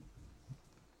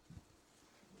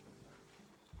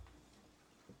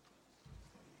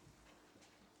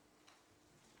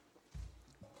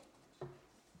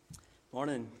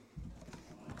Morning.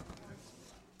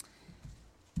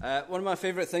 One of my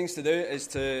favourite things to do is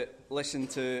to listen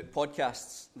to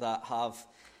podcasts that have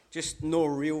just no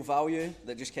real value,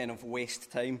 that just kind of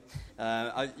waste time.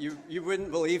 You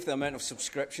wouldn't believe the amount of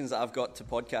subscriptions that I've got to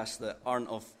podcasts that aren't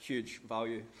of huge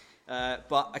value.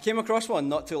 But I came across one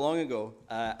not too long ago,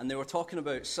 and they were talking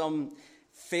about some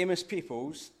famous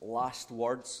people's last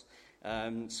words.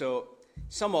 So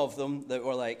some of them that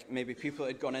were like maybe people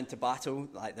that had gone into battle,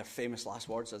 like their famous last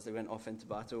words as they went off into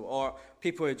battle, or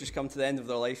people who had just come to the end of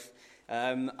their life.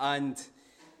 And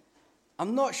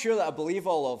I'm not sure that I believe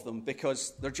all of them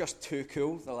because they're just too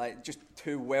cool. They're like just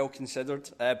too well considered.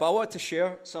 But I want to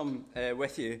share some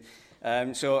with you.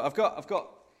 So I've got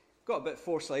about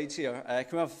 4 slides here. Can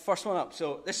we have the first one up?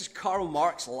 So this is Karl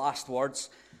Marx's last words.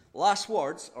 Last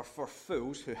words are for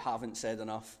fools who haven't said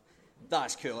enough.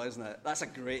 That's cool, isn't it? That's a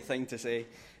great thing to say.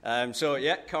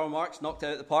 Karl Marx knocked it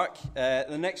out of the park.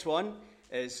 The next one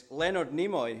is Leonard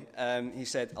Nimoy. He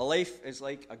said, "A life is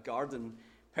like a garden.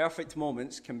 Perfect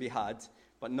moments can be had,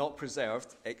 but not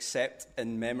preserved except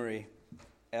in memory."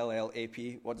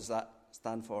 LLAP. What does that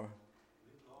stand for?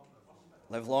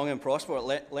 Live long and prosper.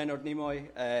 Leonard Nimoy,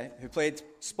 who played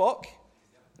Spock.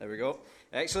 There we go.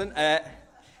 Excellent.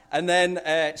 And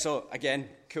then, so again,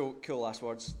 cool last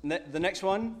words. The next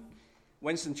one,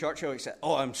 Winston Churchill. He said,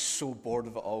 "Oh, I'm so bored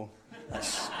of it all."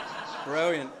 That's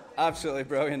brilliant. Absolutely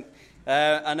brilliant.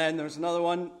 And then there's another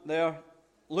one there.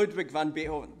 Ludwig van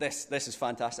Beethoven. This is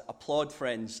fantastic. Applaud,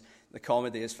 friends. The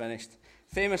comedy is finished.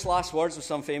 Famous last words of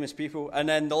some famous people. And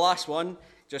then the last one,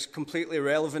 just completely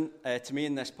relevant to me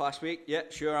in this past week. Yeah,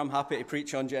 sure, I'm happy to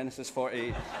preach on Genesis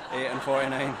 48 and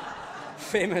 49.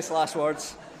 Famous last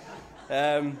words.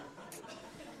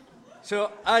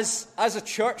 So as a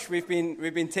church, we've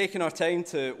been taking our time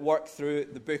to work through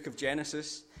the book of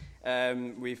Genesis.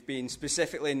 We've been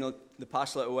specifically in the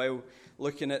past little while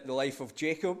looking at the life of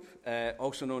Jacob,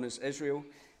 also known as Israel,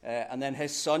 and then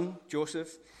his son,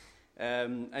 Joseph.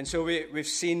 And so we've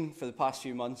seen for the past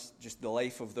few months just the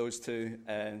life of those two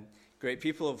great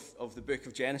people of the book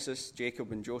of Genesis,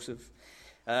 Jacob and Joseph.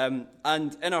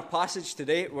 And in our passage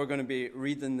today, we're going to be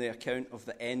reading the account of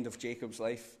the end of Jacob's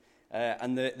life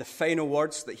and the final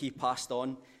words that he passed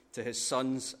on to his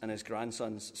sons and his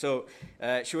grandsons. So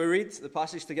shall we read the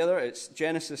passage together? It's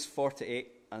Genesis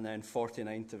 48 and then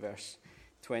 49 to verse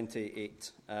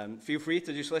 28. Feel free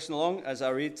to just listen along as I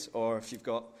read, or if you've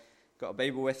got a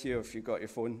Bible with you, or if you've got your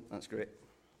phone, that's great.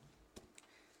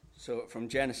 So from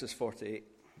Genesis 48.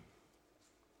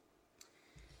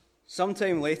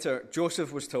 Sometime later,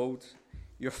 Joseph was told,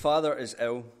 "Your father is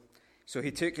ill." So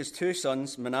he took his 2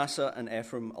 sons, Manasseh and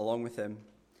Ephraim, along with him.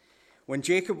 When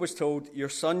Jacob was told, "Your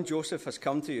son Joseph has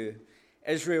come to you,"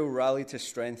 Israel rallied his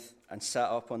strength and sat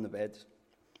up on the bed.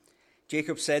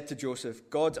 Jacob said to Joseph,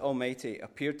 "God Almighty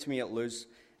appeared to me at Luz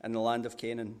in the land of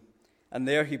Canaan. And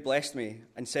there he blessed me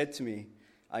and said to me,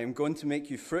 'I am going to make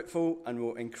you fruitful and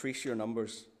will increase your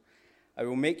numbers. I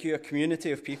will make you a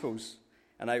community of peoples,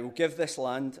 and I will give this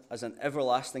land as an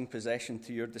everlasting possession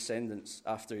to your descendants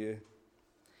after you.'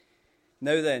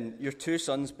 Now then, your 2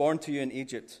 sons born to you in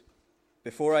Egypt,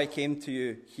 before I came to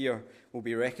you here, will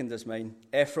be reckoned as mine.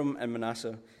 Ephraim and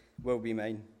Manasseh will be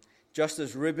mine, just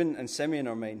as Reuben and Simeon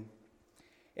are mine.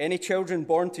 Any children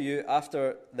born to you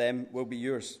after them will be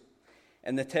yours.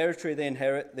 In the territory they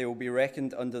inherit, they will be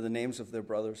reckoned under the names of their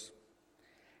brothers.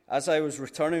 As I was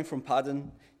returning from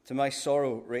Paddan, to my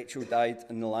sorrow, Rachel died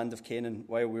in the land of Canaan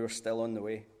while we were still on the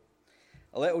way,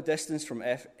 a little distance from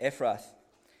Ephrath.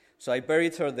 So I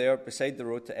buried her there beside the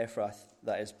road to Ephrath,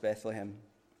 that is Bethlehem."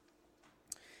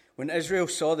 When Israel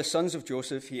saw the sons of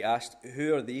Joseph, he asked,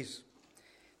 "Who are these?"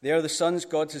 "They are the sons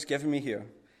God has given me here,"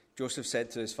 Joseph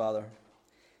said to his father.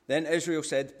 Then Israel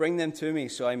said, "Bring them to me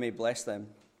so I may bless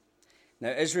them." Now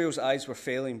Israel's eyes were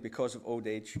failing because of old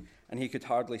age, and he could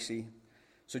hardly see.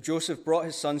 So Joseph brought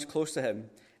his sons close to him,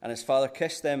 and his father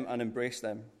kissed them and embraced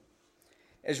them.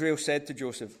 Israel said to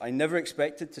Joseph, "I never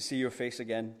expected to see your face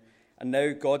again, and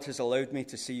now God has allowed me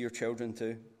to see your children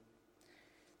too."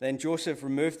 Then Joseph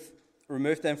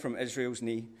removed them from Israel's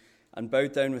knee and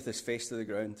bowed down with his face to the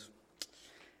ground.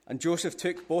 And Joseph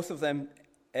took both of them,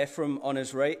 Ephraim on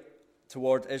his right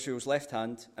toward Israel's left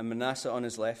hand, and Manasseh on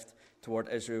his left toward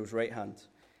Israel's right hand,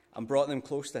 and brought them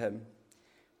close to him.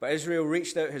 But Israel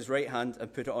reached out his right hand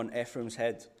and put it on Ephraim's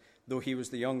head, though he was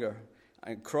the younger,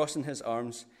 and crossing his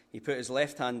arms, he put his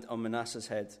left hand on Manasseh's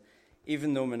head,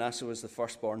 even though Manasseh was the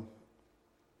firstborn.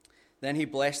 Then he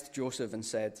blessed Joseph and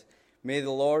said, May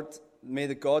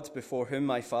the God before whom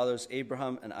my fathers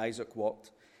Abraham and Isaac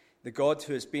walked, the God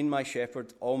who has been my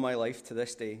shepherd all my life to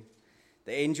this day,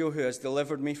 the angel who has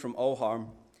delivered me from all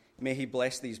harm, may he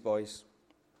bless these boys.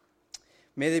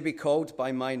 May they be called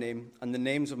by my name and the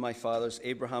names of my fathers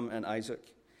Abraham and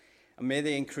Isaac, and may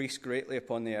they increase greatly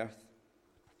upon the earth.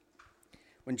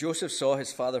 When Joseph saw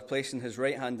his father placing his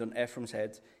right hand on Ephraim's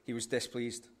head, he was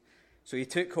displeased. So he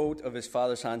took hold of his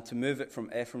father's hand to move it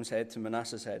from Ephraim's head to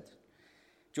Manasseh's head.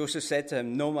 Joseph said to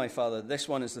him, "No, my father, this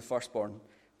one is the firstborn.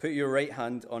 Put your right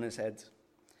hand on his head."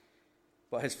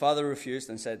 But his father refused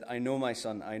and said, "I know, my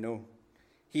son, I know.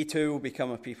 He too will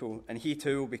become a people, and he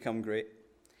too will become great.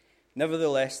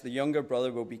 Nevertheless, the younger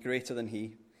brother will be greater than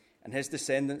he, and his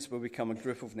descendants will become a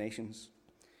group of nations."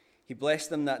 He blessed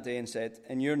them that day and said,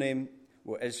 "In your name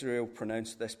will Israel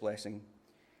pronounce this blessing.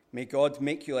 May God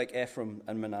make you like Ephraim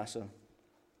and Manasseh."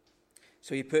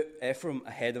 So he put Ephraim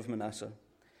ahead of Manasseh.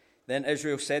 Then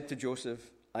Israel said to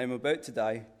Joseph, "I am about to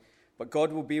die, but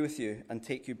God will be with you and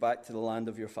take you back to the land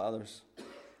of your fathers.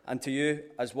 And to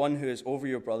you, as one who is over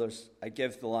your brothers, I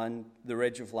give the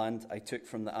ridge of land I took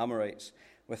from the Amorites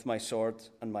with my sword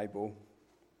and my bow."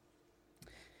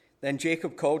 Then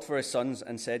Jacob called for his sons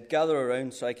and said, "Gather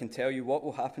around so I can tell you what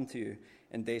will happen to you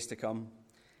in days to come.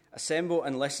 Assemble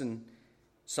and listen,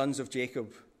 sons of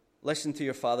Jacob. Listen to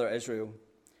your father Israel.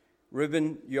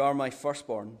 Reuben, you are my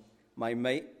firstborn, my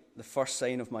might, the first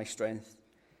sign of my strength,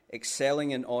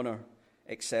 excelling in honor,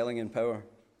 excelling in power.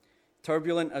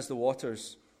 Turbulent as the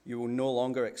waters, you will no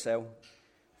longer excel.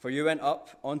 For you went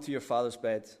up onto your father's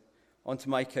bed, onto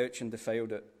my couch, and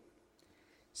defiled it.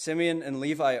 Simeon and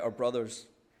Levi are brothers.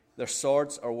 Their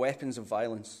swords are weapons of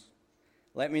violence.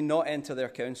 Let me not enter their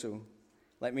council.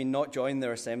 Let me not join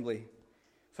their assembly.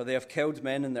 For they have killed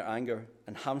men in their anger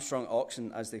and hamstrung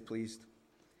oxen as they pleased.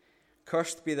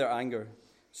 Cursed be their anger,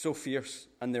 so fierce,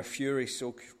 and their fury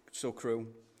so cruel.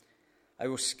 I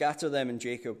will scatter them in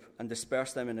Jacob and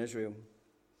disperse them in Israel.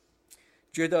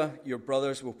 Judah, your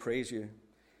brothers will praise you.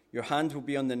 Your hand will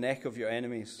be on the neck of your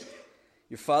enemies.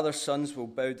 Your father's sons will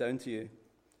bow down to you.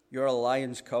 You are a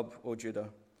lion's cub, O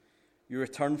Judah. You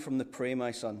return from the prey,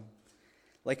 my son.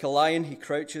 Like a lion, he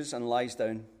crouches and lies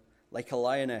down, like a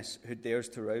lioness who dares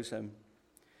to rouse him.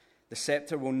 The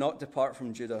scepter will not depart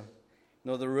from Judah,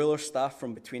 nor the ruler's staff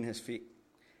from between his feet,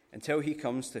 until he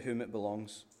comes to whom it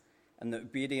belongs, and the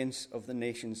obedience of the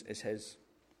nations is his.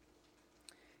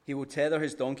 He will tether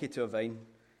his donkey to a vine,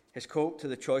 his colt to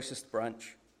the choicest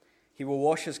branch. He will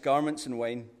wash his garments in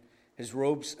wine, his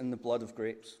robes in the blood of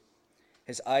grapes.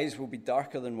 His eyes will be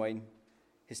darker than wine,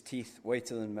 his teeth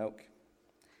whiter than milk.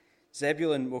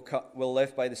 Zebulun will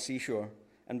live by the seashore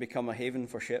and become a haven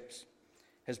for ships.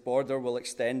 His border will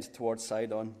extend towards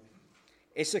Sidon.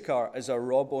 Issachar is a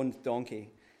raw-boned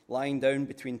donkey, lying down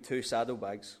between two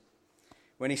saddlebags.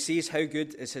 When he sees how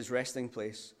good is his resting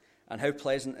place and how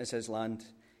pleasant is his land,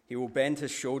 he will bend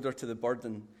his shoulder to the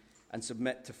burden and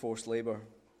submit to forced labor.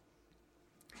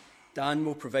 Dan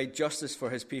will provide justice for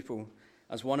his people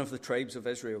as one of the tribes of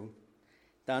Israel.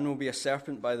 Dan will be a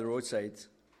serpent by the roadside,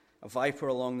 a viper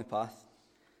along the path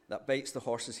that bites the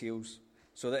horse's heels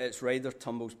so that its rider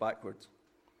tumbles backward.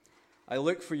 I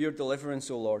look for your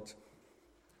deliverance, O Lord.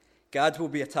 Gad will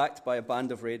be attacked by a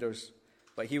band of raiders,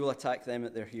 but he will attack them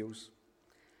at their heels.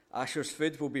 Asher's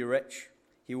food will be rich.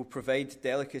 He will provide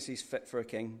delicacies fit for a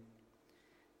king.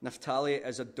 Naphtali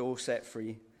is a doe set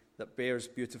free that bears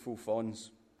beautiful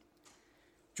fawns.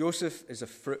 Joseph is a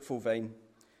fruitful vine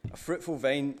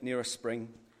near a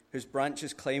spring, whose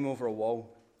branches climb over a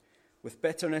wall. With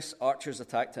bitterness, archers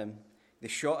attacked him. They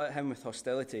shot at him with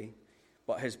hostility,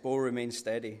 but his bow remained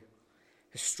steady.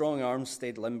 His strong arms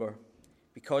stayed limber,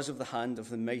 because of the hand of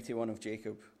the mighty one of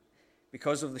Jacob,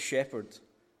 because of the shepherd,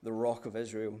 the rock of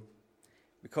Israel,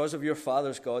 because of your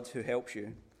father's God who helps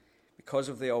you, because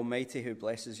of the Almighty who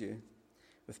blesses you,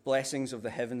 with blessings of the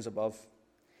heavens above,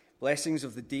 blessings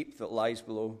of the deep that lies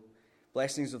below,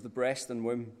 blessings of the breast and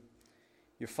womb.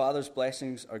 Your father's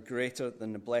blessings are greater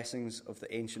than the blessings of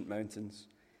the ancient mountains,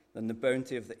 than the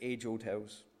bounty of the age-old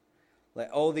hills.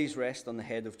 Let all these rest on the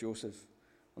head of Joseph,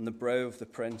 on the brow of the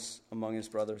prince among his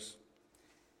brothers.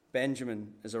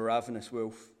 Benjamin is a ravenous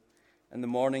wolf. In the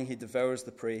morning he devours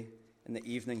the prey, in the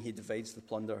evening he divides the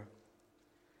plunder.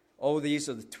 All these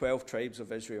are the 12 tribes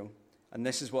of Israel, and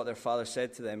this is what their father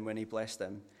said to them when he blessed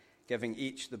them, giving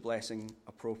each the blessing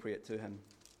appropriate to him.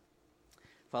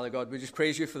 Father God, we just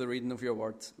praise you for the reading of your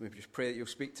word. We just pray that you'll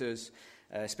speak to us,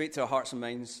 speak to our hearts and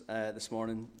minds this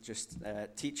morning. Just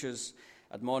teach us,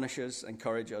 admonish us,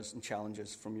 encourage us, and challenge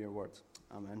us from your word.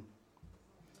 Amen.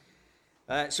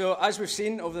 So as we've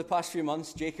seen over the past few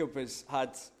months, Jacob has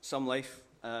had some life.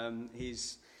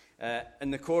 He's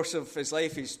in the course of his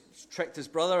life, he's tricked his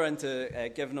brother into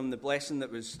giving him the blessing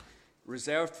that was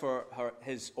reserved for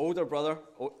his older brother,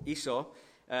 Esau,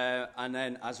 And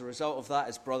then as a result of that,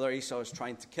 his brother Esau is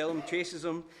trying to kill him, chases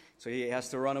him, so he has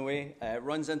to run away,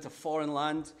 runs into foreign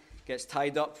land, gets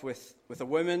tied up with a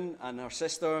woman and her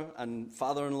sister and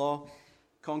father-in-law,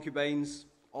 concubines,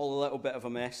 all a little bit of a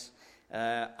mess.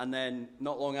 And then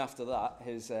not long after that,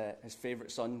 his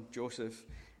favourite son, Joseph,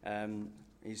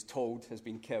 he's told has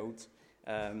been killed.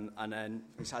 And then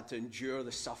he's had to endure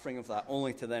the suffering of that,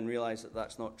 only to then realise that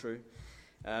that's not true.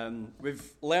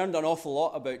 We've learned an awful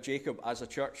lot about Jacob as a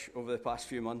church over the past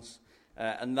few months.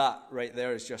 And that right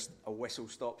there is just a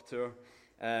whistle-stop tour.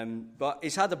 But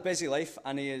he's had a busy life,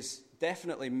 and he has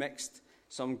definitely mixed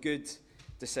some good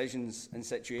decisions and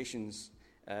situations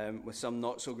with some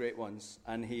not-so-great ones.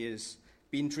 And he has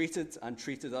been treated and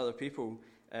treated other people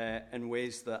in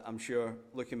ways that I'm sure,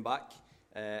 looking back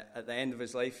at the end of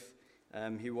his life,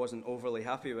 he wasn't overly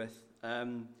happy with.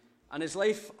 And his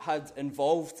life had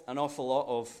involved an awful lot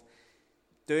of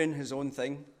doing his own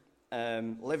thing,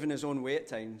 living his own way at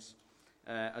times,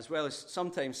 as well as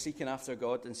sometimes seeking after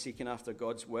God and seeking after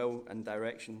God's will and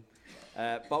direction.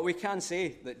 But we can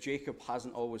say that Jacob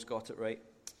hasn't always got it right.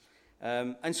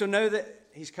 And so now that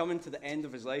he's coming to the end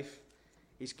of his life,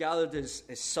 he's gathered his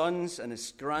sons and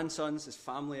his grandsons, his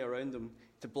family around him,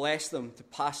 to bless them, to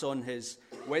pass on his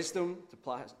wisdom, to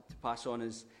pass on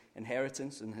his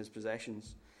inheritance and his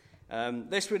possessions.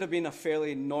 This would have been a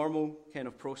fairly normal kind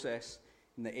of process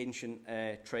in the ancient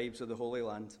tribes of the Holy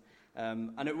Land.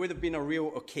 And it would have been a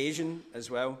real occasion as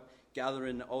well,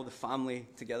 gathering all the family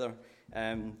together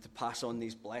to pass on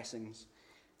these blessings.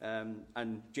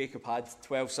 And Jacob had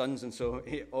 12 sons, and so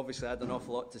he obviously had an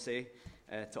awful lot to say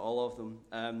to all of them.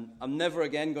 I'm never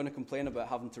again going to complain about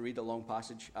having to read a long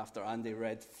passage after Andy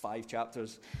read 5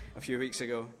 chapters a few weeks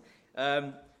ago.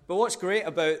 But what's great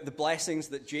about the blessings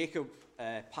that Jacob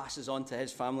passes on to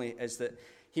his family is that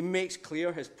he makes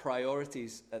clear his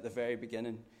priorities at the very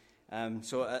beginning.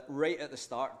 Right at the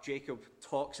start, Jacob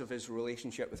talks of his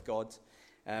relationship with God.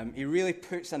 He really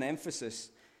puts an emphasis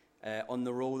on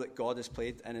the role that God has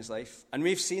played in his life. And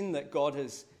we've seen that God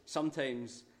has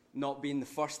sometimes not been the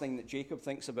first thing that Jacob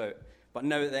thinks about. But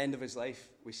now at the end of his life,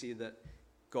 we see that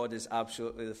God is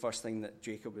absolutely the first thing that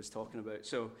Jacob is talking about.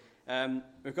 So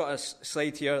we've got a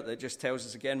slide here that just tells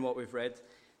us again what we've read.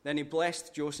 Then he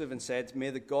blessed Joseph and said, "May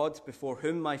the God before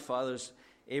whom my fathers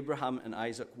Abraham and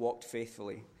Isaac walked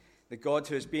faithfully, the God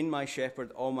who has been my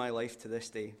shepherd all my life to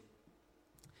this day,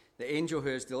 the angel who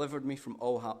has delivered me from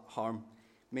all harm,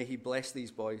 may he bless these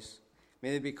boys.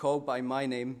 May they be called by my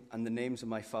name and the names of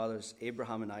my fathers,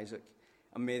 Abraham and Isaac,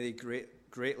 and may they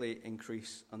greatly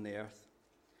increase on the earth."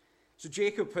 So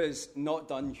Jacob has not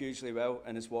done hugely well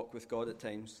in his walk with God at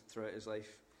times throughout his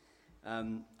life.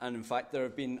 And in fact, there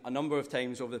have been a number of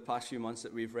times over the past few months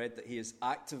that we've read that he has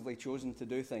actively chosen to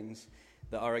do things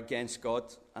that are against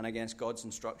God and against God's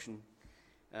instruction.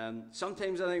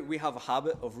 Sometimes I think we have a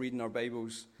habit of reading our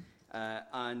Bibles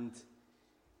and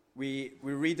we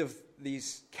read of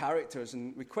these characters,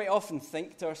 and we quite often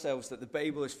think to ourselves that the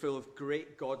Bible is full of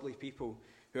great godly people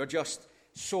who are just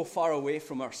so far away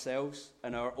from ourselves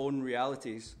and our own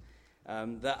realities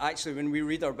that actually when we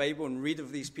read our Bible and read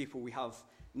of these people, we have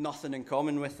nothing in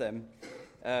common with them.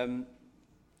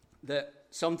 That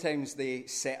sometimes they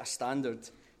set a standard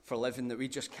for living that we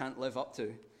just can't live up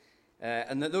to.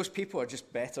 And that those people are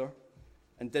just better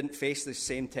and didn't face the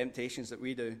same temptations that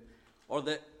we do. Or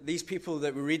that these people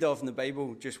that we read of in the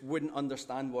Bible just wouldn't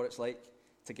understand what it's like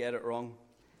to get it wrong.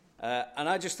 And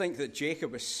I just think that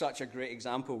Jacob is such a great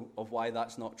example of why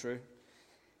that's not true.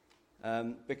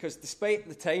 Because despite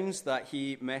the times that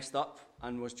he messed up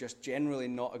and was just generally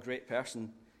not a great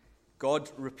person,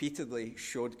 God repeatedly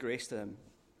showed grace to him.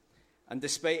 And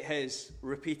despite his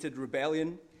repeated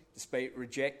rebellion, despite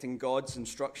rejecting God's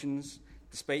instructions,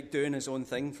 despite doing his own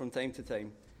thing from time to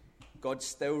time, God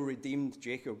still redeemed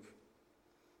Jacob.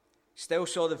 Still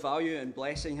saw the value in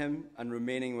blessing him and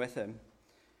remaining with him.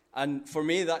 And for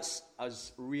me, that's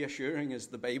as reassuring as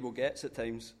the Bible gets at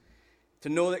times. To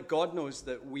know that God knows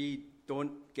that we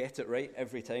don't get it right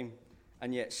every time,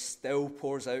 and yet still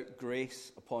pours out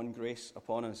grace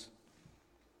upon us.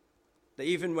 That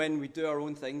even when we do our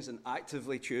own things and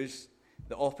actively choose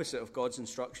the opposite of God's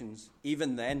instructions,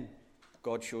 even then,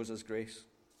 God shows us grace.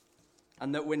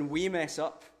 And that when we mess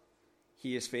up,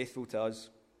 he is faithful to us.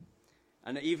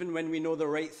 And that even when we know the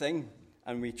right thing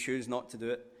and we choose not to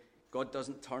do it, God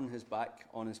doesn't turn his back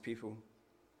on his people.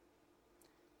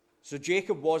 So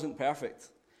Jacob wasn't perfect.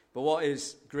 But what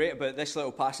is great about this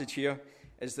little passage here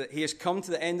is that he has come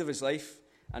to the end of his life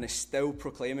and is still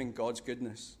proclaiming God's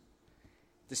goodness.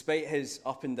 Despite his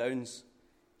up and downs,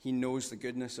 he knows the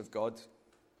goodness of God.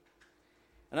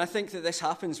 And I think that this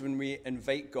happens when we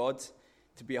invite God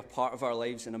to be a part of our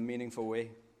lives in a meaningful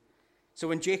way. So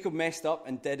when Jacob messed up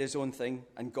and did his own thing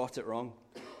and got it wrong,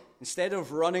 instead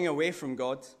of running away from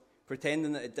God,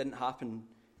 pretending that it didn't happen,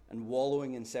 and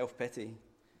wallowing in self-pity,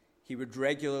 he would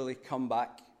regularly come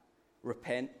back,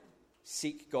 repent,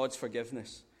 seek God's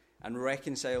forgiveness, and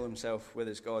reconcile himself with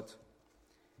his God.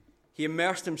 He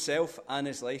immersed himself and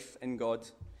his life in God.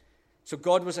 So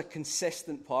God was a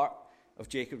consistent part of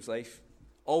Jacob's life,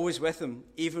 always with him.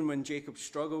 Even when Jacob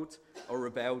struggled or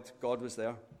rebelled, God was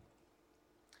there.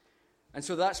 And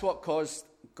so that's what caused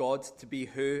God to be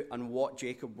who and what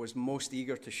Jacob was most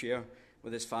eager to share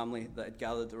with his family that had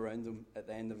gathered around him at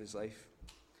the end of his life.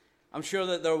 I'm sure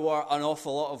that there were an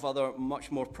awful lot of other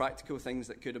much more practical things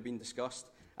that could have been discussed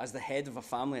as the head of a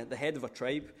family, the head of a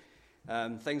tribe,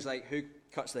 things like who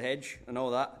cuts the hedge and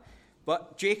all that.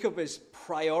 But Jacob is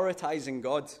prioritizing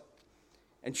God,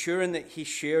 ensuring that he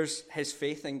shares his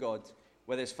faith in God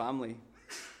with his family.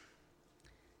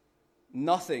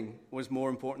 Nothing was more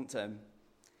important to him,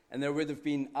 and there would have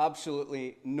been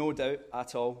absolutely no doubt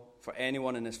at all for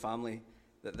anyone in his family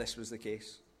that this was the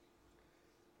case.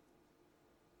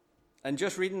 And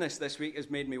just reading this week has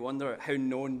made me wonder how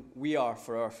known we are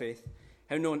for our faith,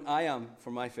 how known I am for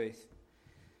my faith.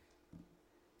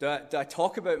 Do I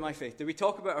talk about my faith? Do we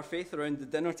talk about our faith around the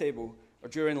dinner table or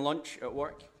during lunch at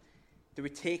work? Do we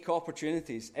take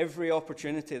opportunities, every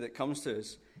opportunity that comes to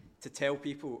us, to tell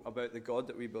people about the God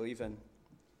that we believe in?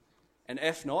 And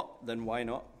if not, then why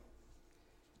not?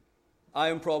 I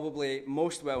am probably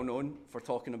most well known for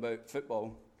talking about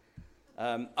football.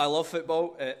 I love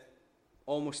football. It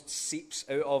almost seeps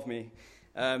out of me.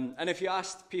 And if you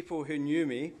asked people who knew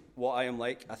me what I am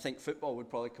like, I think football would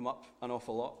probably come up an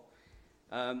awful lot.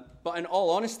 But in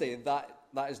all honesty, that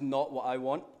is not what I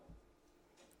want.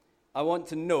 I want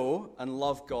to know and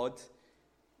love God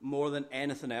more than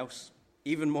anything else,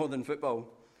 even more than football.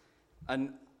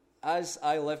 And as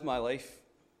I live my life,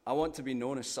 I want to be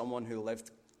known as someone who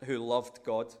loved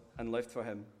God and lived for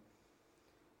him.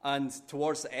 And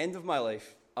towards the end of my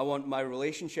life, I want my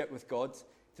relationship with God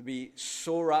to be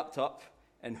so wrapped up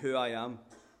in who I am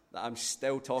that I'm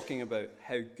still talking about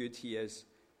how good he is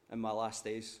in my last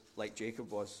days, like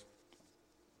Jacob was.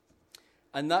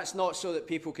 And that's not so that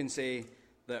people can say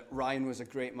that Ryan was a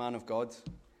great man of God,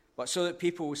 but so that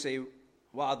people will say,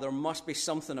 wow, there must be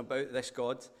something about this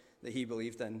God that he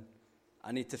believed in.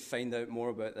 I need to find out more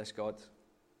about this God.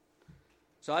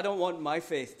 So I don't want my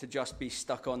faith to just be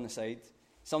stuck on the side,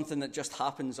 something that just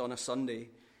happens on a Sunday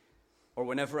or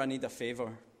whenever I need a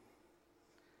favor.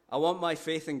 I want my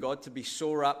faith in God to be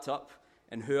so wrapped up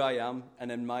in who I am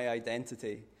and in my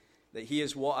identity that he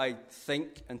is what I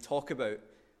think and talk about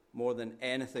more than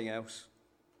anything else.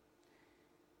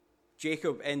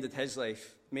 Jacob ended his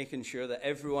life making sure that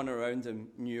everyone around him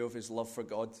knew of his love for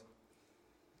God.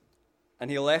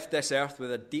 And he left this earth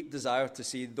with a deep desire to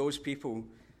see those people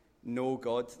know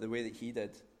God the way that he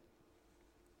did.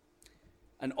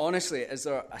 And honestly, is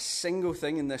there a single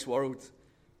thing in this world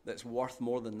that's worth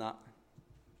more than that?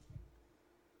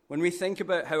 When we think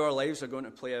about how our lives are going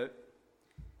to play out,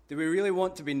 do we really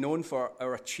want to be known for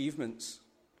our achievements?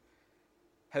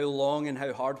 How long and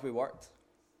how hard we worked?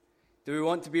 Do we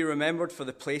want to be remembered for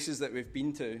the places that we've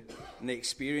been to and the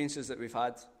experiences that we've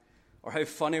had? Or how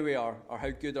funny we are, or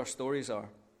how good our stories are?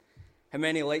 How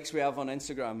many likes we have on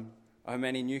Instagram, or how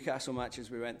many Newcastle matches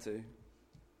we went to?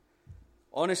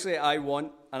 Honestly, I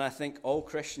want, and I think all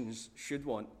Christians should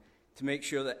want, to make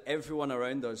sure that everyone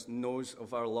around us knows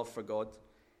of our love for God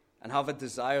and have a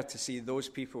desire to see those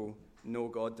people know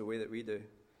God the way that we do,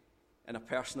 in a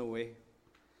personal way.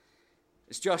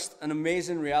 It's just an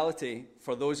amazing reality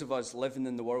for those of us living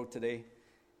in the world today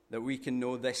that we can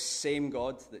know this same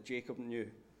God that Jacob knew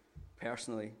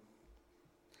personally.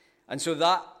 And so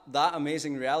that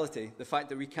amazing reality, the fact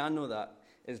that we can know that,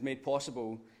 is made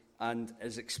possible and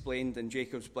is explained in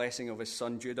Jacob's blessing of his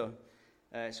son Judah.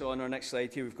 So on our next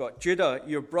slide here, we've got, Judah,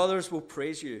 your brothers will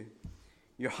praise you.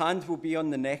 Your hand will be on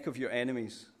the neck of your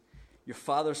enemies. Your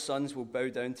father's sons will bow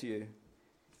down to you.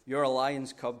 You're a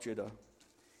lion's cub, Judah.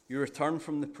 You return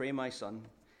from the prey, my son.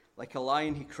 Like a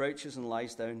lion, he crouches and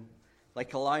lies down.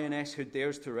 Like a lioness who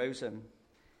dares to rouse him.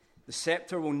 The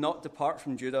scepter will not depart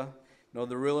from Judah, nor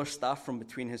the ruler's staff from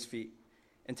between his feet,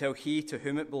 until he to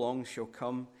whom it belongs shall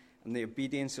come, and the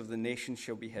obedience of the nations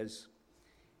shall be his.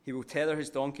 He will tether his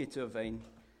donkey to a vine,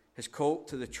 his colt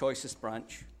to the choicest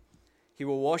branch. He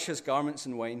will wash his garments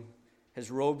in wine,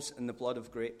 his robes in the blood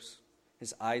of grapes.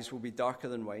 His eyes will be darker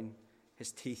than wine,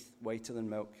 his teeth whiter than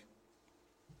milk.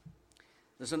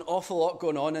 There's an awful lot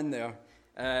going on in there,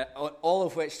 all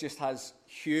of which just has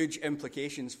huge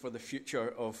implications for the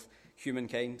future of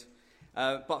humankind.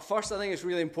 But first, I think it's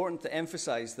really important to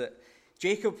emphasize that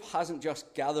Jacob hasn't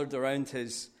just gathered around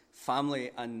his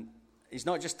family and he's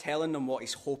not just telling them what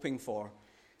he's hoping for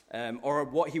or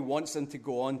what he wants them to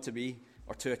go on to be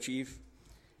or to achieve.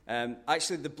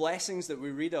 Actually, the blessings that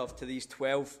we read of to these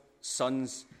 12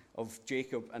 sons of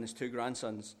Jacob and his 2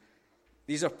 grandsons,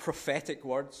 these are prophetic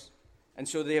words, and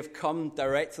so they have come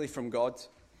directly from God.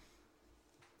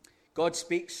 God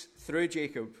speaks through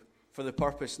Jacob for the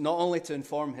purpose not only to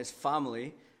inform his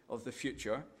family of the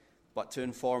future, but to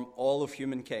inform all of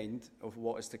humankind of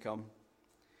what is to come.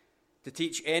 To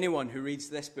teach anyone who reads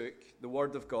this book, the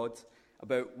Word of God,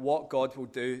 about what God will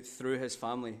do through his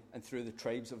family and through the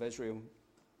tribes of Israel.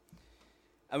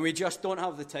 And we just don't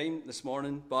have the time this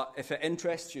morning, but if it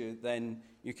interests you, then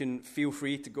you can feel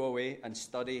free to go away and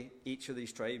study each of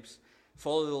these tribes.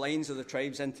 Follow the lines of the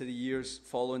tribes into the years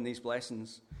following these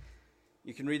blessings.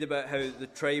 You can read about how the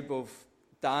tribe of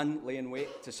Dan lay in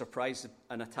wait to surprise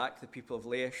and attack the people of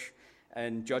Laish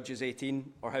in Judges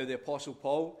 18, or how the Apostle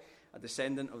Paul, a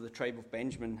descendant of the tribe of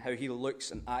Benjamin, how he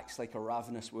looks and acts like a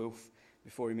ravenous wolf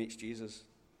before he meets Jesus.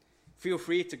 Feel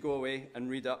free to go away and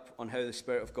read up on how the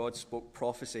Spirit of God spoke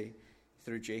prophecy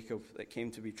through Jacob that came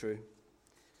to be true.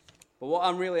 But what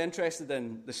I'm really interested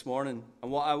in this morning,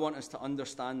 and what I want us to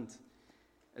understand,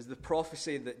 is the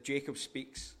prophecy that Jacob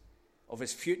speaks of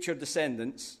his future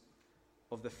descendants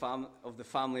of the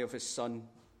family of his son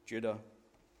Judah.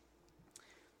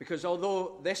 Because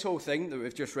although this whole thing that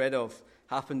we've just read of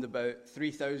happened about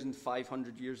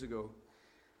 3,500 years ago,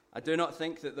 I do not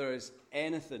think that there is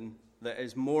anything that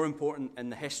is more important in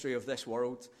the history of this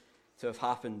world to have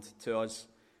happened to us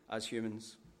as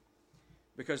humans.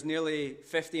 Because nearly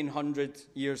 1,500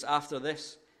 years after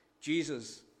this,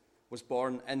 Jesus was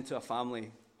born into a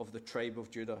family of the tribe of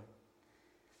Judah.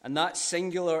 And that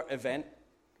singular event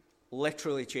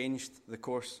literally changed the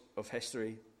course of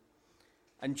history.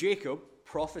 And Jacob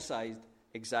prophesied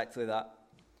exactly that.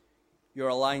 You're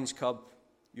a lion's cub,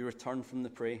 you return from the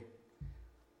prey.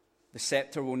 The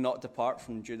scepter will not depart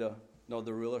from Judah, nor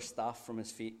the ruler's staff from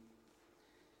his feet,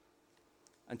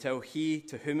 until he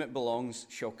to whom it belongs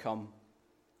shall come.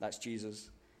 That's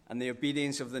Jesus. And the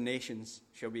obedience of the nations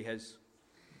shall be his.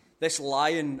 This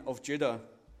Lion of Judah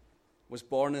was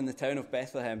born in the town of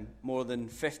Bethlehem more than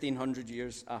 1,500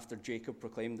 years after Jacob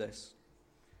proclaimed this.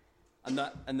 And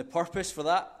the purpose for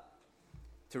that?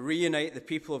 To reunite the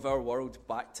people of our world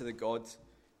back to the God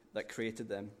that created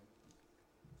them.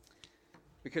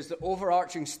 Because the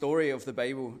overarching story of the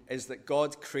Bible is that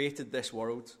God created this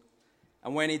world.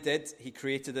 And when he did, he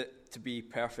created it to be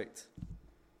perfect.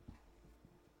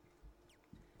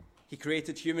 He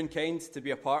created humankind to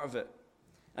be a part of it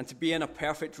and to be in a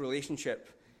perfect relationship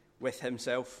with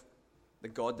himself, the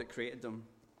God that created them.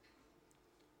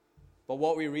 But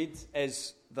what we read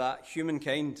is that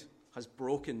humankind has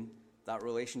broken that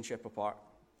relationship apart.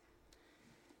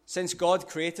 Since God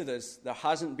created us, there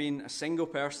hasn't been a single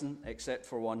person, except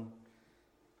for one,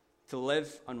 to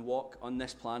live and walk on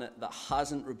this planet that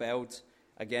hasn't rebelled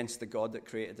against the God that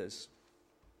created us.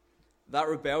 That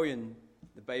rebellion,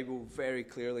 the Bible very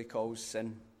clearly calls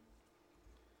sin.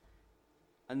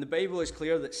 And the Bible is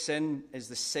clear that sin is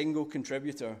the single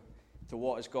contributor to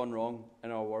what has gone wrong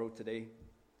in our world today.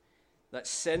 That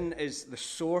sin is the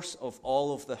source of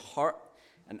all of the hurt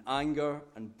and anger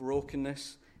and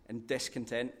brokenness and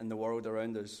discontent in the world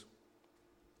around us.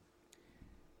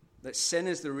 That sin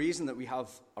is the reason that we have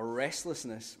a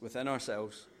restlessness within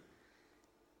ourselves.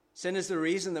 Sin is the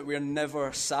reason that we are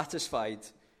never satisfied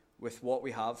with what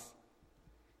we have.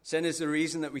 Sin is the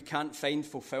reason that we can't find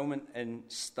fulfillment in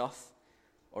stuff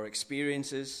or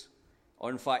experiences, or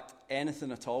in fact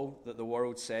anything at all that the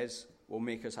world says will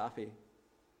make us happy.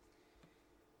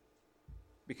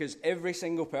 Because every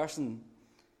single person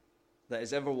that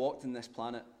has ever walked in this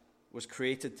planet was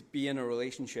created to be in a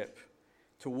relationship,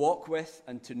 to walk with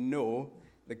and to know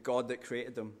the God that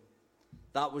created them.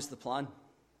 That was the plan.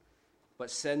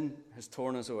 But sin has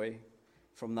torn us away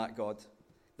from that God.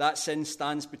 That sin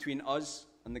stands between us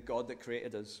and the God that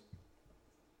created us.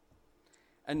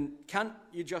 And can't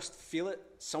you just feel it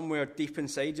somewhere deep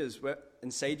inside you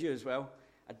as well?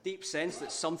 A deep sense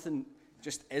that something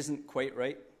just isn't quite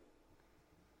right.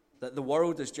 That the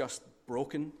world is just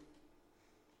broken.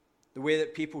 The way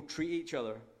that people treat each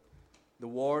other, the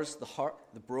wars, the hurt,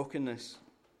 the brokenness.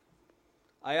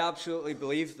 I absolutely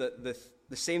believe that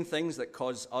the same things that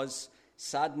cause us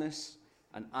sadness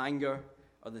and anger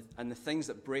and the things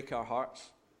that break our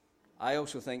hearts, I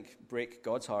also think break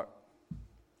God's heart.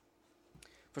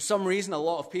 For some reason, a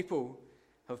lot of people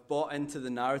have bought into the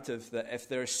narrative that if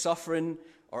there is suffering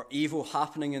or evil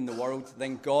happening in the world,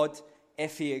 then God,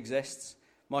 if he exists,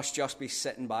 must just be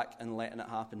sitting back and letting it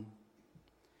happen.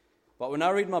 But when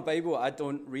I read my Bible, I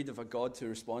don't read of a God who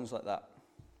responds like that.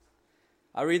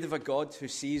 I read of a God who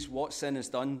sees what sin has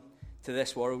done to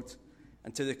this world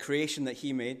and to the creation that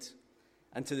he made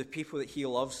and to the people that he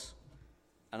loves,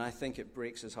 and I think it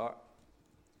breaks his heart.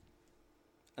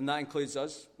 And that includes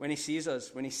us. When he sees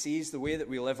the way that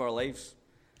we live our lives,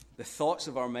 the thoughts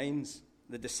of our minds,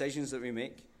 the decisions that we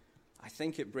make, I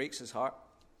think it breaks his heart.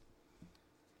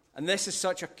 And this is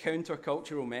such a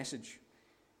countercultural message.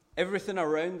 Everything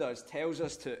around us tells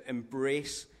us to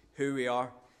embrace who we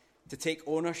are, to take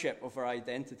ownership of our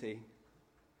identity.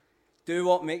 Do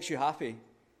what makes you happy.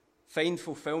 Find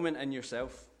fulfillment in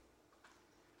yourself.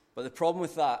 But the problem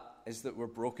with that is that we're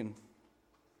broken.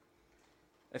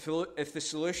 If the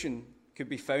solution could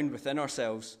be found within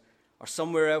ourselves or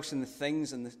somewhere else in the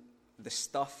things and the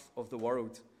stuff of the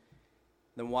world,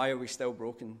 then why are we still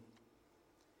broken?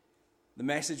 The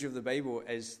message of the Bible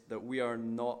is that we are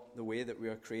not the way that we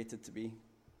are created to be.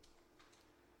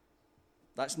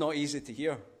 That's not easy to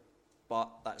hear, but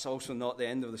that's also not the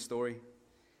end of the story.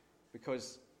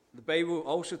 Because the Bible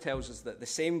also tells us that the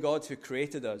same God who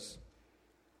created us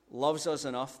loves us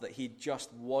enough that he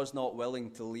just was not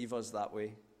willing to leave us that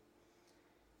way.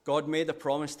 God made a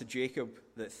promise to Jacob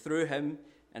that through him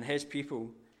and his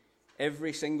people,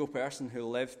 every single person who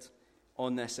lived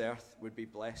on this earth would be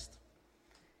blessed.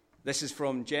 This is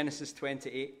from Genesis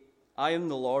 28. I am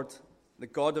the Lord, the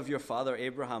God of your father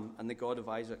Abraham and the God of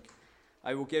Isaac.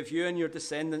 I will give you and your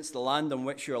descendants the land on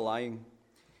which you are lying.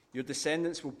 Your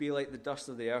descendants will be like the dust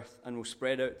of the earth and will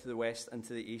spread out to the west and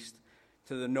to the east,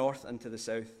 to the north and to the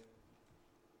south.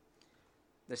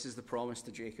 This is the promise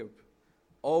to Jacob.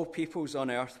 All peoples on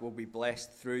earth will be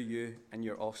blessed through you and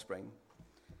your offspring.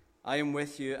 I am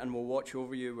with you and will watch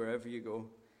over you wherever you go,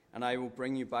 and I will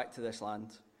bring you back to this land.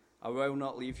 I will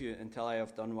not leave you until I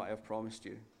have done what I have promised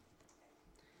you.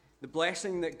 The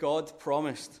blessing that God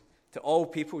promised to all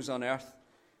peoples on earth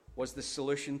was the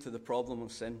solution to the problem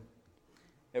of sin.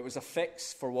 It was a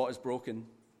fix for what is broken.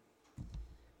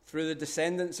 Through the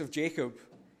descendants of Jacob,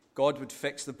 God would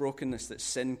fix the brokenness that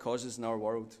sin causes in our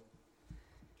world.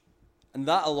 And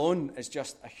that alone is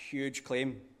just a huge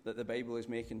claim that the Bible is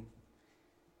making.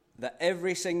 That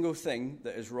every single thing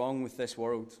that is wrong with this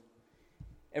world,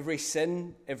 every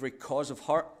sin, every cause of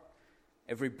hurt,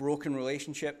 every broken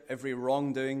relationship, every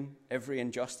wrongdoing, every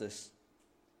injustice,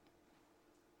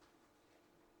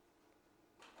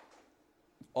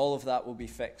 all of that will be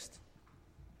fixed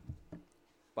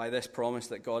by this promise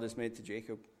that God has made to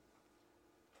Jacob.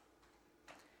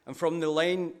 And from the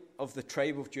line of the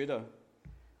tribe of Judah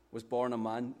was born a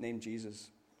man named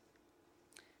Jesus.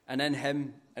 And in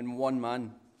him, in one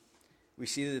man, we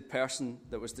see the person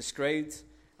that was described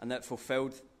and that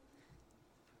fulfilled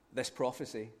this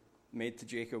prophecy made to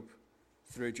Jacob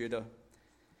through Judah.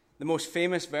 The most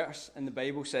famous verse in the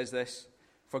Bible says this: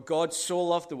 "For God so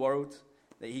loved the world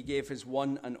that he gave his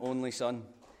one and only Son,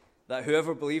 that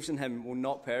whoever believes in him will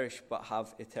not perish but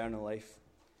have eternal life.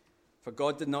 For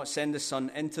God did not send his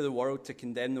Son into the world to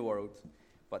condemn the world,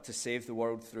 but to save the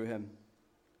world through him."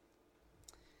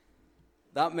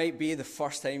 That might be the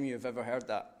first time you've ever heard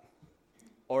that,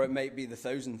 or it might be the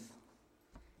 1000th.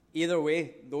 Either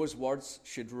way, those words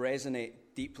should resonate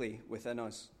deeply within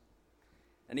us.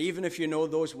 And even if you know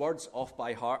those words off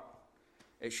by heart,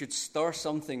 it should stir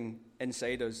something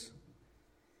inside us.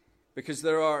 Because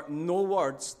there are no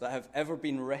words that have ever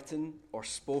been written or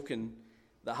spoken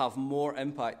that have more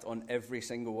impact on every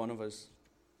single one of us.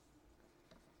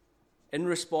 In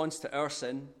response to our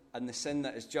sin and the sin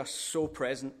that is just so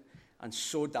present and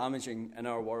so damaging in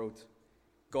our world,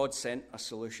 God sent a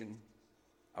solution,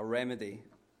 a remedy,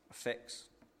 a fix.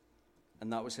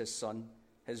 And that was his Son,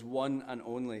 his one and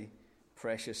only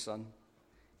precious Son,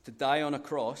 to die on a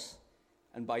cross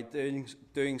and by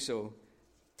doing so,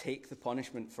 take the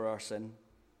punishment for our sin,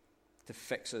 to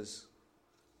fix us.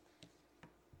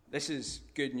 This is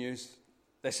good news.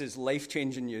 This is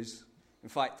life-changing news. In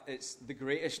fact, it's the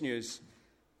greatest news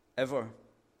ever,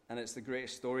 and it's the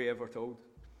greatest story ever told.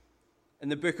 In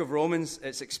the book of Romans,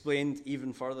 it's explained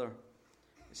even further.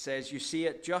 It says, "You see,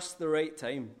 at just the right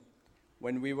time,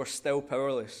 when we were still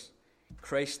powerless,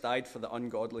 Christ died for the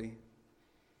ungodly.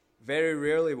 Very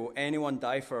rarely will anyone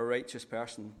die for a righteous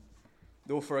person,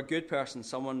 though for a good person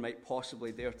someone might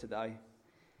possibly dare to die.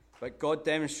 But God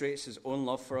demonstrates his own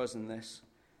love for us in this: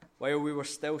 while we were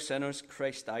still sinners,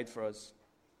 Christ died for us."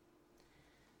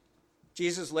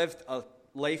 Jesus lived a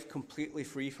life completely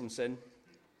free from sin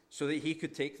so that he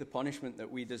could take the punishment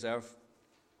that we deserve.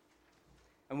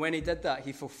 And when he did that,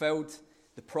 he fulfilled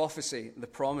the prophecy, the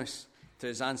promise to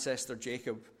his ancestor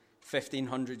Jacob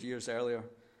 1,500 years earlier.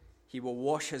 He will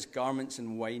wash his garments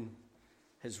in wine,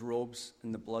 his robes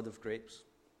in the blood of grapes.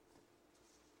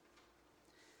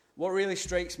 What really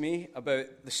strikes me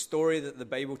about the story that the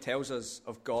Bible tells us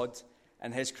of God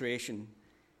and his creation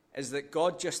is that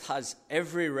God just has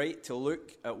every right to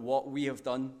look at what we have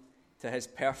done to his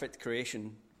perfect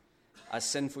creation as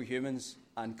sinful humans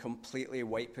and completely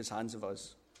wipe his hands of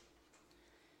us.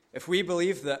 If we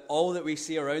believe that all that we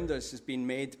see around us has been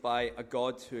made by a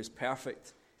God who is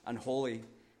perfect and holy,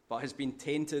 but has been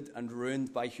tainted and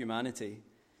ruined by humanity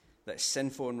that is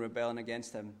sinful and rebelling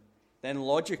against him, then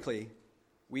logically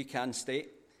we can state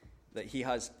that he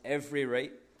has every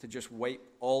right to just wipe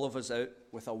all of us out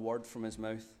with a word from his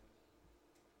mouth.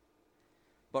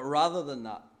 But rather than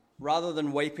that, rather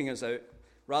than wiping us out,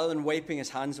 rather than wiping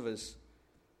his hands of us,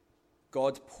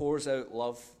 God pours out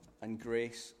love and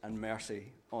grace and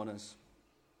mercy on us.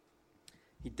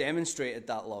 He demonstrated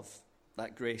that love,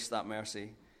 that grace, that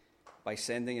mercy by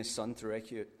sending his Son to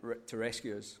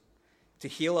rescue us, to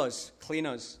heal us, clean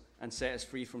us, and set us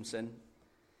free from sin.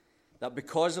 That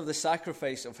because of the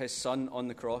sacrifice of his Son on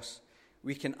the cross,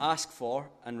 we can ask for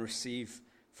and receive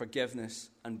forgiveness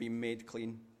and be made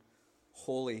clean,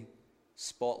 holy,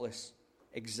 spotless,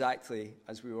 exactly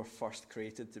as we were first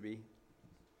created to be.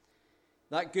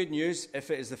 That good news,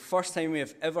 if it is the first time we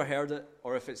have ever heard it,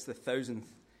 or if it's the 1,000th,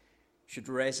 should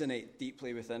resonate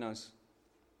deeply within us.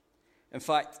 In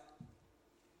fact,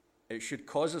 it should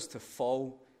cause us to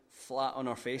fall flat on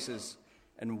our faces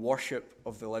in worship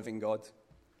of the living God.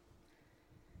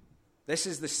 This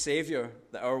is the Savior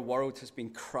that our world has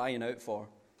been crying out for,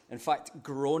 in fact,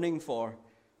 groaning for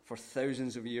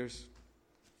thousands of years.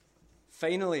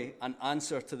 Finally, an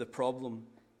answer to the problem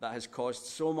that has caused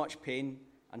so much pain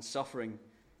and suffering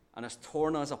and has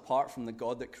torn us apart from the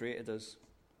God that created us.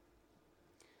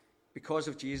 Because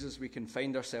of Jesus, we can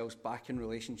find ourselves back in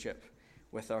relationship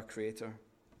with our Creator.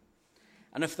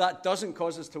 And if that doesn't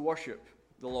cause us to worship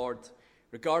the Lord,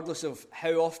 regardless of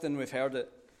how often we've heard it,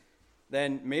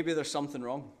 then maybe there's something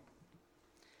wrong.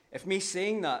 If me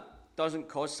saying that doesn't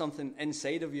cause something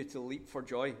inside of you to leap for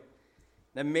joy,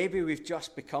 then maybe we've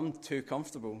just become too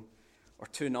comfortable or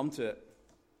too numb to it.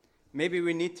 Maybe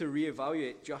we need to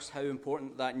reevaluate just how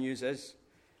important that news is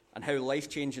and how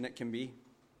life-changing it can be.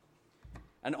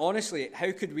 And honestly,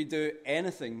 how could we do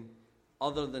anything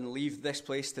other than leave this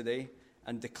place today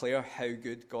and declare how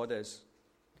good God is?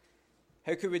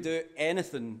 How could we do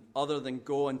anything other than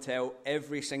go and tell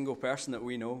every single person that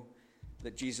we know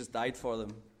that Jesus died for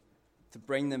them, to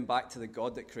bring them back to the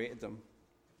God that created them?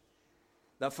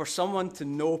 That for someone to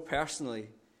know personally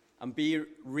and be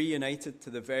reunited to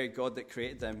the very God that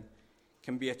created them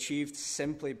can be achieved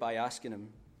simply by asking him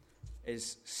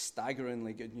is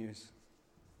staggeringly good news.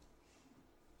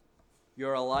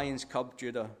 You're a lion's cub,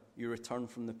 Judah. You return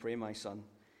from the prey, my son.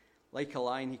 Like a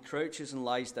lion, he crouches and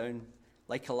lies down,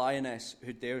 like a lioness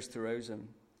who dares to rouse him.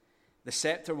 The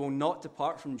scepter will not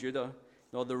depart from Judah,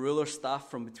 nor the ruler's staff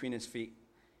from between his feet,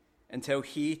 until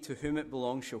he to whom it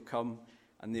belongs shall come,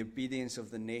 and the obedience of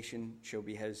the nation shall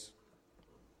be his.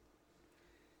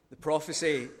 The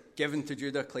prophecy given to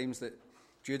Judah claims that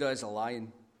Judah is a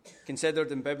lion,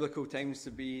 considered in biblical times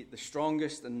to be the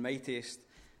strongest and mightiest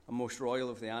and most royal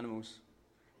of the animals.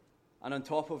 And on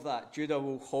top of that, Judah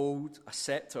will hold a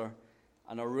scepter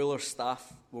and a ruler's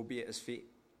staff will be at his feet.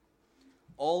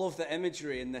 All of the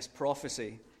imagery in this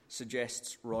prophecy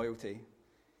suggests royalty.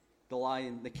 The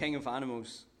lion, the king of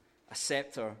animals, a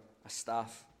scepter, a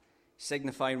staff,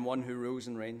 signifying one who rules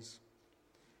and reigns.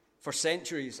 For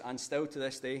centuries, and still to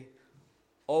this day,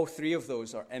 all three of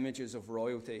those are images of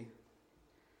royalty.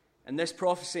 And this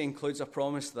prophecy includes a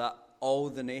promise that all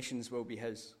the nations will be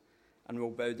his and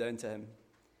will bow down to him.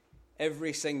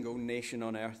 Every single nation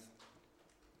on earth.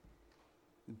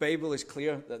 The Bible is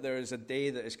clear that there is a day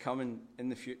that is coming in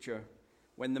the future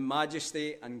when the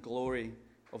majesty and glory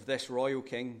of this royal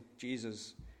king,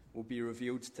 Jesus, will be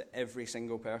revealed to every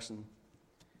single person.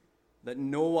 That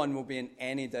no one will be in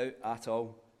any doubt at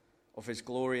all of his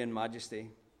glory and majesty.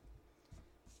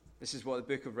 This is what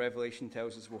the book of Revelation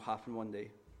tells us will happen one day.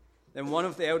 Then one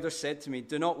of the elders said to me,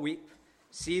 "Do not weep.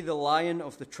 See, the Lion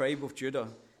of the tribe of Judah,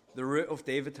 the Root of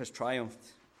David, has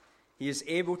triumphed. He is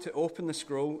able to open the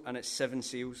scroll and its 7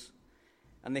 seals."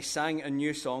 And they sang a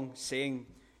new song, saying,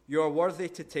 "You are worthy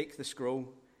to take the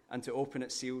scroll and to open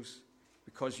its seals,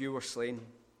 because you were slain.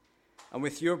 And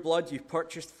with your blood you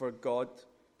purchased for God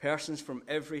persons from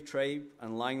every tribe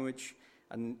and language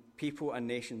and people and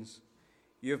nations.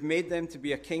 You have made them to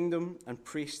be a kingdom and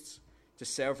priests to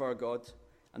serve our God,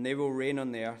 and they will reign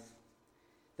on the earth."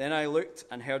 Then I looked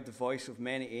and heard the voice of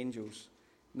many angels,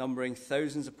 numbering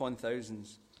thousands upon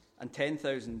thousands, and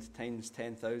 10,000 times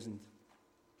 10,000,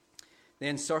 They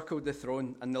encircled the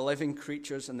throne and the living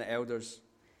creatures and the elders.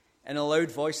 In a loud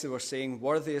voice they were saying,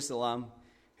 "Worthy is the Lamb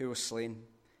who was slain,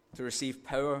 to receive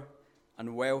power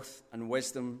and wealth and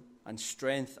wisdom and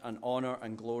strength and honor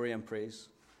and glory and praise."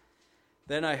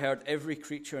 Then I heard every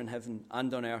creature in heaven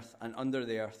and on earth and under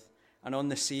the earth and on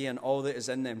the sea and all that is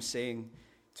in them saying,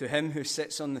 "To him who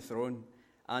sits on the throne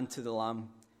and to the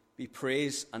Lamb be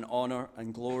praise and honor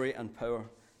and glory and power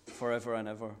forever and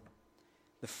ever."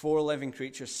 The 4 living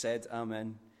creatures said,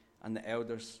 "Amen," and the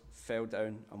elders fell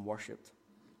down and worshipped.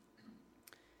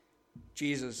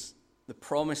 Jesus, the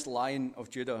promised Lion of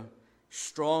Judah,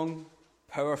 strong,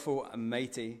 powerful, and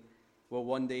mighty, will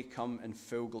one day come in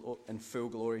full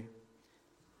glory.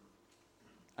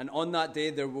 And on that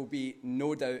day, there will be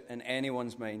no doubt in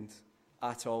anyone's mind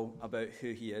at all about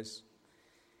who he is.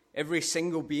 Every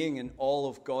single being in all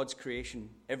of God's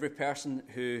creation, every person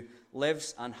who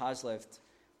lives and has lived,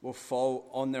 will fall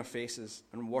on their faces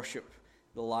and worship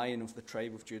the Lion of the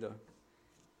tribe of Judah,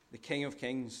 the King of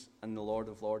kings and the Lord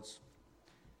of lords.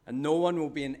 And no one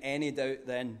will be in any doubt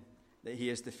then that he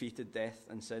has defeated death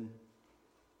and sin.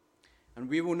 And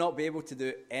we will not be able to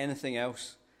do anything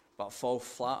else but fall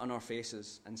flat on our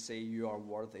faces and say, "You are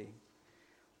worthy."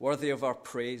 Worthy of our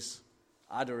praise,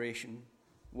 adoration,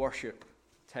 worship,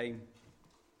 time.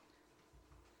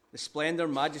 The splendor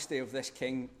and majesty of this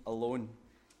King alone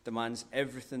demands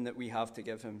everything that we have to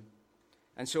give him.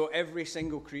 And so every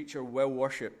single creature will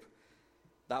worship.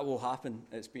 That will happen.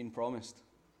 It's been promised.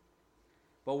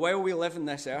 But while we live on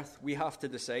this earth, we have to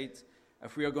decide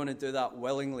if we are going to do that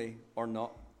willingly or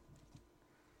not.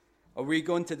 Are we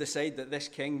going to decide that this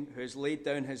King who has laid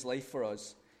down his life for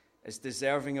us is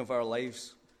deserving of our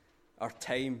lives, our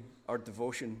time, our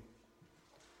devotion?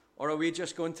 Or are we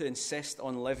just going to insist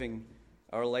on living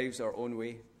our lives our own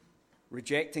way,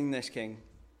 rejecting this King,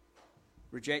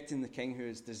 rejecting the King who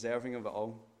is deserving of it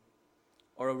all?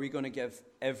 Or are we going to give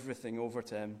everything over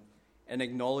to him in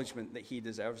acknowledgement that he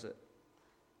deserves it?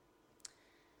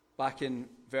 Back in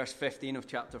verse 15 of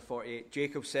chapter 48,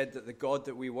 Jacob said that the God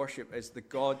that we worship is the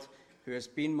God who has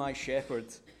been my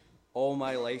shepherd all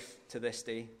my life to this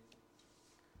day.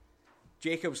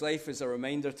 Jacob's life is a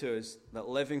reminder to us that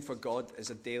living for God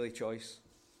is a daily choice.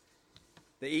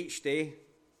 That each day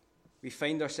we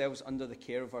find ourselves under the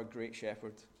care of our great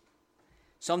shepherd.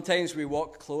 Sometimes we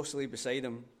walk closely beside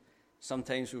him.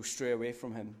 Sometimes we'll stray away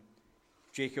from him.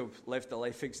 Jacob lived a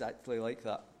life exactly like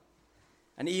that.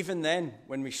 And even then,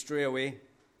 when we stray away,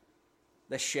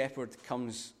 this shepherd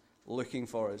comes looking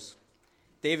for us.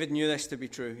 David knew this to be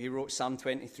true. He wrote Psalm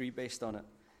 23 based on it.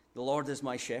 "The Lord is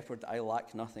my shepherd, I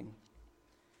lack nothing."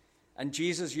 And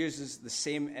Jesus uses the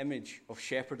same image of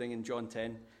shepherding in John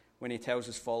 10 when he tells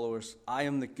his followers, "I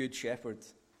am the good shepherd.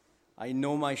 I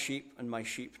know my sheep and my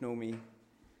sheep know me.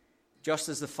 Just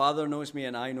as the Father knows me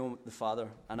and I know the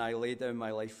Father, and I lay down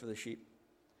my life for the sheep."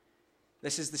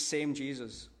 This is the same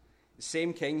Jesus, the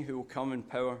same King who will come in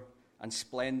power and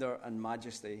splendor and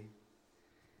majesty.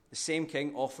 The same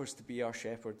King offers to be our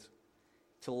shepherd,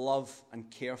 to love and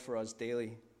care for us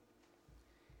daily.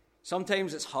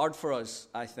 Sometimes it's hard for us,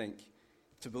 I think,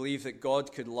 to believe that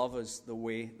God could love us the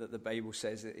way that the Bible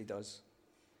says that he does.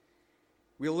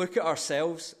 We look at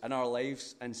ourselves and our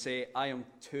lives and say, "I am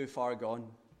too far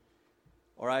gone,"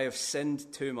 or "I have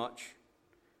sinned too much,"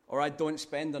 or "I don't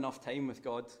spend enough time with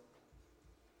God.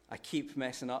 I keep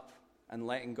messing up and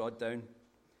letting God down.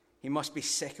 He must be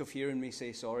sick of hearing me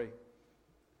say sorry."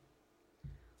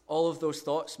 All of those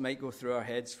thoughts might go through our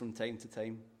heads from time to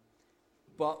time.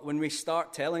 But when we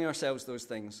start telling ourselves those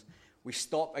things, we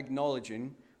stop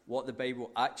acknowledging what the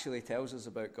Bible actually tells us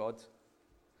about God.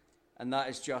 And that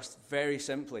is just very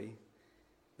simply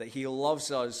that he loves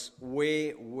us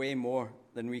way, way more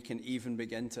than we can even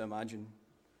begin to imagine.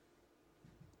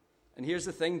 And here's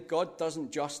the thing, God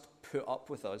doesn't just put up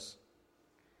with us.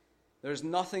 There's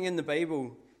nothing in the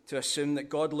Bible to assume that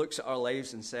God looks at our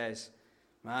lives and says,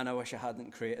 "Man, I wish I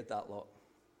hadn't created that lot."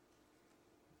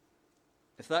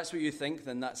 If that's what you think,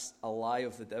 then that's a lie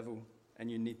of the devil, and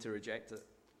you need to reject it.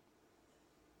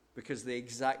 Because the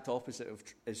exact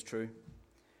opposite is true.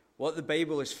 What the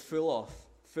Bible is full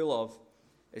of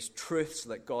is truths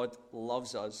that God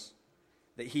loves us,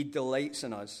 that he delights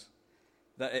in us,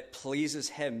 that it pleases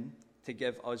him to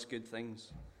give us good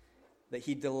things, that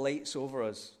he delights over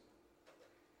us.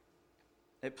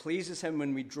 It pleases him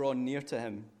when we draw near to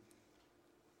him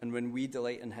and when we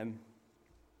delight in him.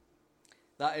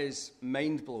 That is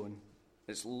mind-blowing.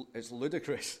 It's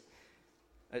ludicrous.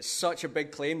 It's such a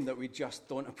big claim that we just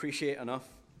don't appreciate enough.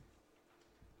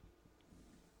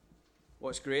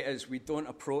 What's great is we don't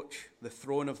approach the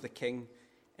throne of the King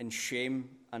in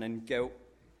shame and in guilt,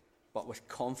 but with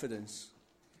confidence.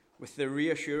 with the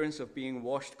reassurance of being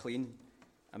washed clean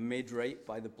and made right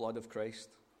by the blood of Christ.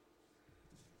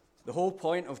 The whole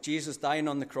point of Jesus dying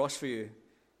on the cross for you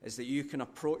is that you can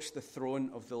approach the throne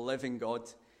of the living God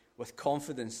with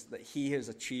confidence that he has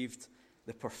achieved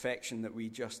the perfection that we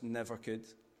just never could.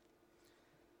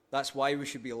 That's why we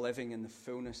should be living in the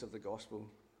fullness of the gospel,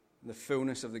 the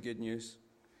fullness of the good news.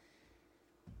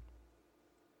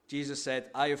 Jesus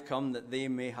said, I have come that they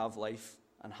may have life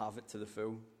and have it to the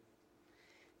full.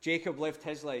 Jacob lived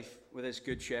his life with his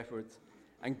good shepherd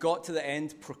and got to the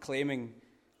end proclaiming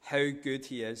how good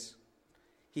he is.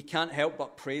 He can't help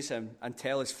but praise him and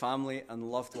tell his family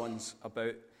and loved ones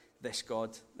about this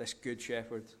God, this good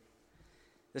shepherd.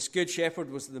 This good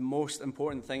shepherd was the most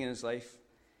important thing in his life,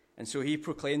 and so he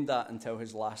proclaimed that until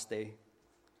his last day.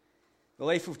 The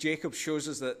life of Jacob shows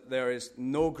us that there is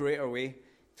no greater way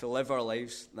to live our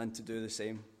lives than to do the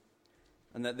same,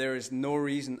 and that there is no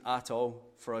reason at all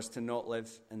for us to not live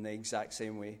in the exact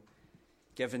same way,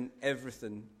 giving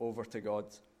everything over to God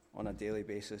on a daily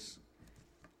basis,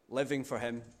 living for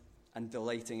him and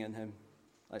delighting in him.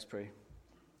 Let's pray.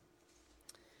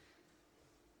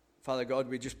 Father God,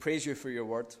 we just praise you for your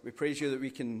word. We praise you that we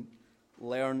can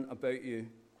learn about you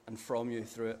and from you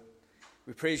through it.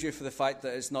 We praise you for the fact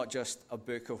that it's not just a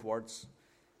book of words,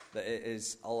 that it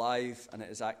is alive and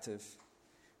it is active.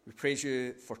 We praise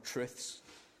you for truths.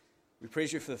 We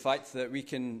praise you for the fact that we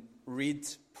can read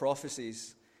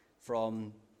prophecies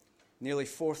from nearly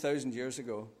 4,000 years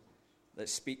ago that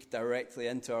speak directly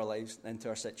into our lives, into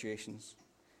our situations.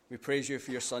 We praise you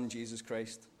for your Son, Jesus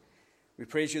Christ. We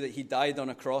praise you that he died on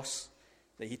a cross,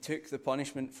 that he took the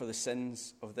punishment for the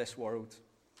sins of this world.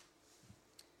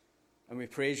 And we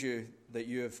praise you that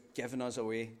you have given us a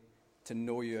way to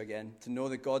know you again, to know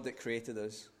the God that created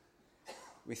us.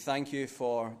 We thank you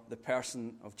for the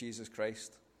person of Jesus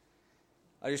Christ.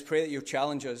 I just pray that you'll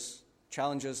challenge us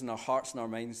in our hearts and our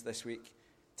minds this week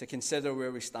to consider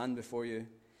where we stand before you,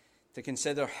 to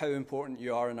consider how important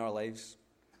you are in our lives,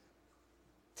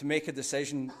 to make a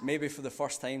decision, maybe for the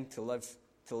first time, to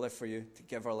live for you, to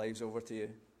give our lives over to you.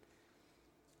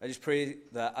 I just pray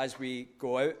that as we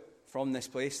go out from this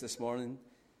place this morning,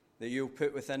 that you'll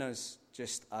put within us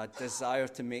just a desire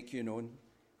to make you known,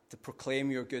 to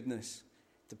proclaim your goodness,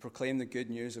 to proclaim the good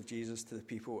news of Jesus to the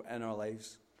people in our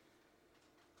lives.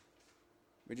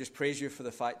 We just praise you for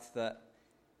the fact that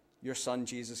your Son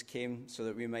Jesus came so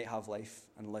that we might have life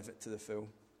and live it to the full.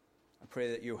 I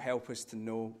pray that you'll help us to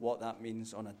know what that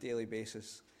means on a daily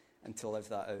basis and to live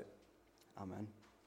that out. Amen.